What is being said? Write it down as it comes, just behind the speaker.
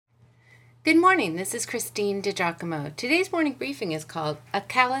Good morning, this is Christine DiGiacomo. Today's morning briefing is called A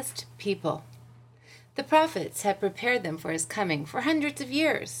Calloused People. The prophets had prepared them for his coming for hundreds of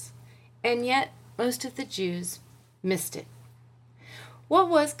years, and yet most of the Jews missed it. What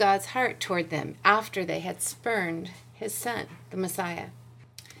was God's heart toward them after they had spurned his son, the Messiah?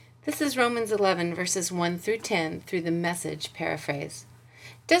 This is Romans 11, verses 1 through 10, through the Message paraphrase.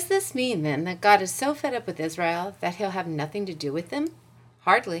 Does this mean, then, that God is so fed up with Israel that he'll have nothing to do with them?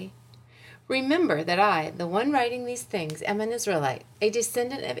 Hardly. Remember that I, the one writing these things, am an Israelite, a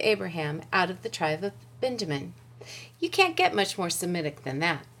descendant of Abraham out of the tribe of Benjamin. You can't get much more Semitic than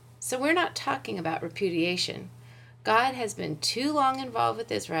that. So we're not talking about repudiation. God has been too long involved with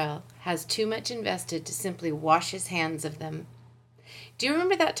Israel, has too much invested to simply wash his hands of them. Do you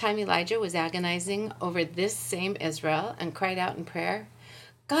remember that time Elijah was agonizing over this same Israel and cried out in prayer,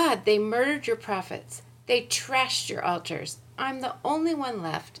 God, they murdered your prophets. They trashed your altars. I'm the only one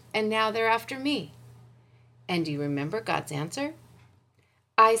left, and now they're after me. And do you remember God's answer?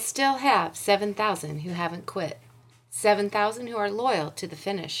 I still have 7,000 who haven't quit, 7,000 who are loyal to the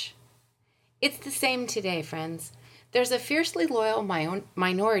finish. It's the same today, friends. There's a fiercely loyal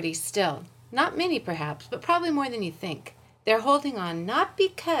minority still. Not many, perhaps, but probably more than you think. They're holding on not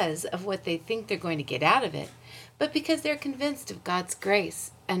because of what they think they're going to get out of it, but because they're convinced of God's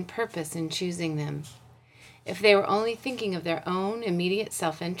grace and purpose in choosing them. If they were only thinking of their own immediate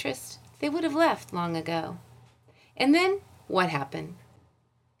self-interest, they would have left long ago. And then, what happened?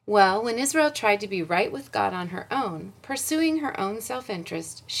 Well, when Israel tried to be right with God on her own, pursuing her own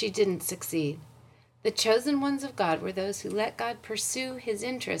self-interest, she didn't succeed. The chosen ones of God were those who let God pursue his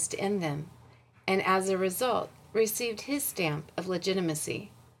interest in them, and as a result, received his stamp of legitimacy.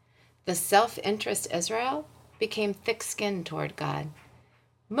 The self-interest Israel became thick-skinned toward God.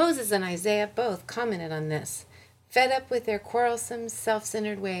 Moses and Isaiah both commented on this. Fed up with their quarrelsome,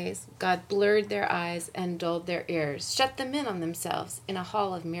 self-centered ways, God blurred their eyes and dulled their ears, shut them in on themselves in a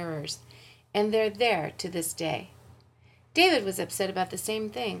hall of mirrors, and they're there to this day. David was upset about the same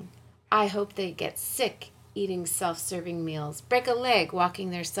thing. I hope they get sick eating self-serving meals, break a leg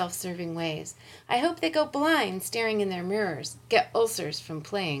walking their self-serving ways. I hope they go blind staring in their mirrors, get ulcers from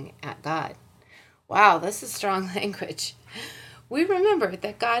playing at God. Wow, this is strong language. We remember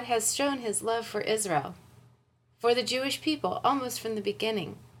that God has shown his love for Israel, for the Jewish people, almost from the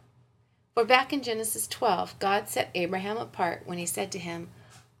beginning. For back in Genesis 12, God set Abraham apart when he said to him,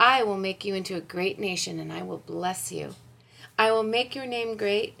 I will make you into a great nation and I will bless you. I will make your name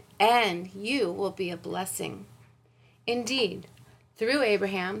great and you will be a blessing. Indeed, through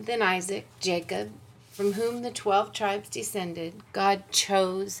Abraham, then Isaac, Jacob, from whom the 12 tribes descended, God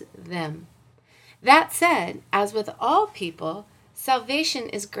chose them. That said, as with all people, salvation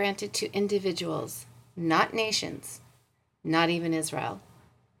is granted to individuals, not nations, not even Israel.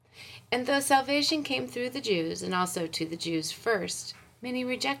 And though salvation came through the Jews, and also to the Jews first, many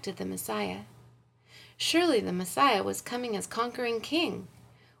rejected the Messiah. Surely the Messiah was coming as conquering king.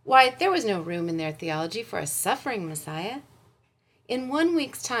 Why, there was no room in their theology for a suffering Messiah. In 1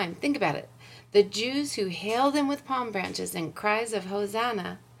 week's time, think about it, the Jews who hailed him with palm branches and cries of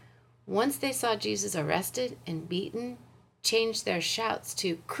Hosanna, once they saw Jesus arrested and beaten, changed their shouts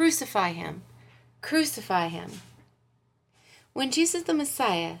to crucify him, crucify him. When Jesus the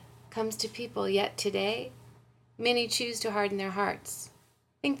Messiah comes to people yet today, many choose to harden their hearts,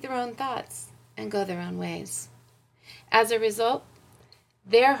 think their own thoughts, and go their own ways. As a result,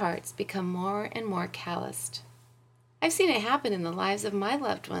 their hearts become more and more calloused. I've seen it happen in the lives of my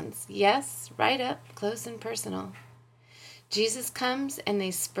loved ones. Yes, right up close and personal. Jesus comes and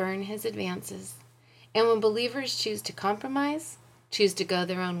they spurn his advances. And when believers choose to compromise, choose to go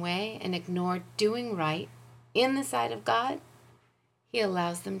their own way, and ignore doing right in the sight of God, he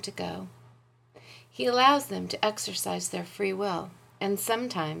allows them to go. He allows them to exercise their free will, and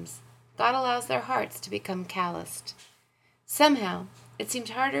sometimes God allows their hearts to become calloused. Somehow, it seems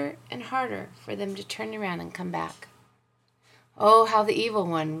harder and harder for them to turn around and come back. Oh, how the evil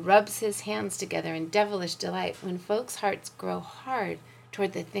one rubs his hands together in devilish delight when folks' hearts grow hard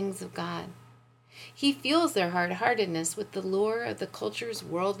toward the things of God. He fuels their hard-heartedness with the lure of the culture's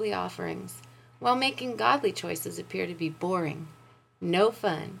worldly offerings, while making godly choices appear to be boring, no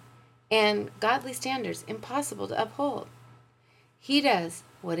fun, and godly standards impossible to uphold. He does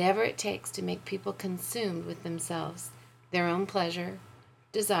whatever it takes to make people consumed with themselves, their own pleasure,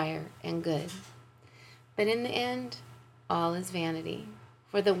 desire, and good. But in the end, all is vanity,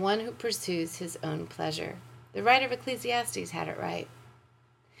 for the one who pursues his own pleasure. The writer of Ecclesiastes had it right.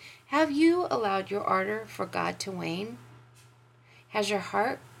 Have you allowed your ardor for God to wane? Has your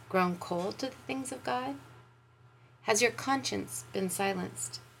heart grown cold to the things of God? Has your conscience been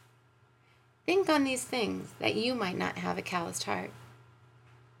silenced? Think on these things that you might not have a calloused heart.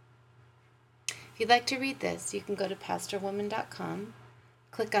 If you'd like to read this, you can go to pastorwoman.com,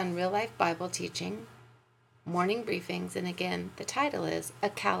 click on Real Life Bible Teaching, Morning Briefings, and again, the title is A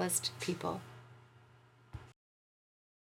Calloused People.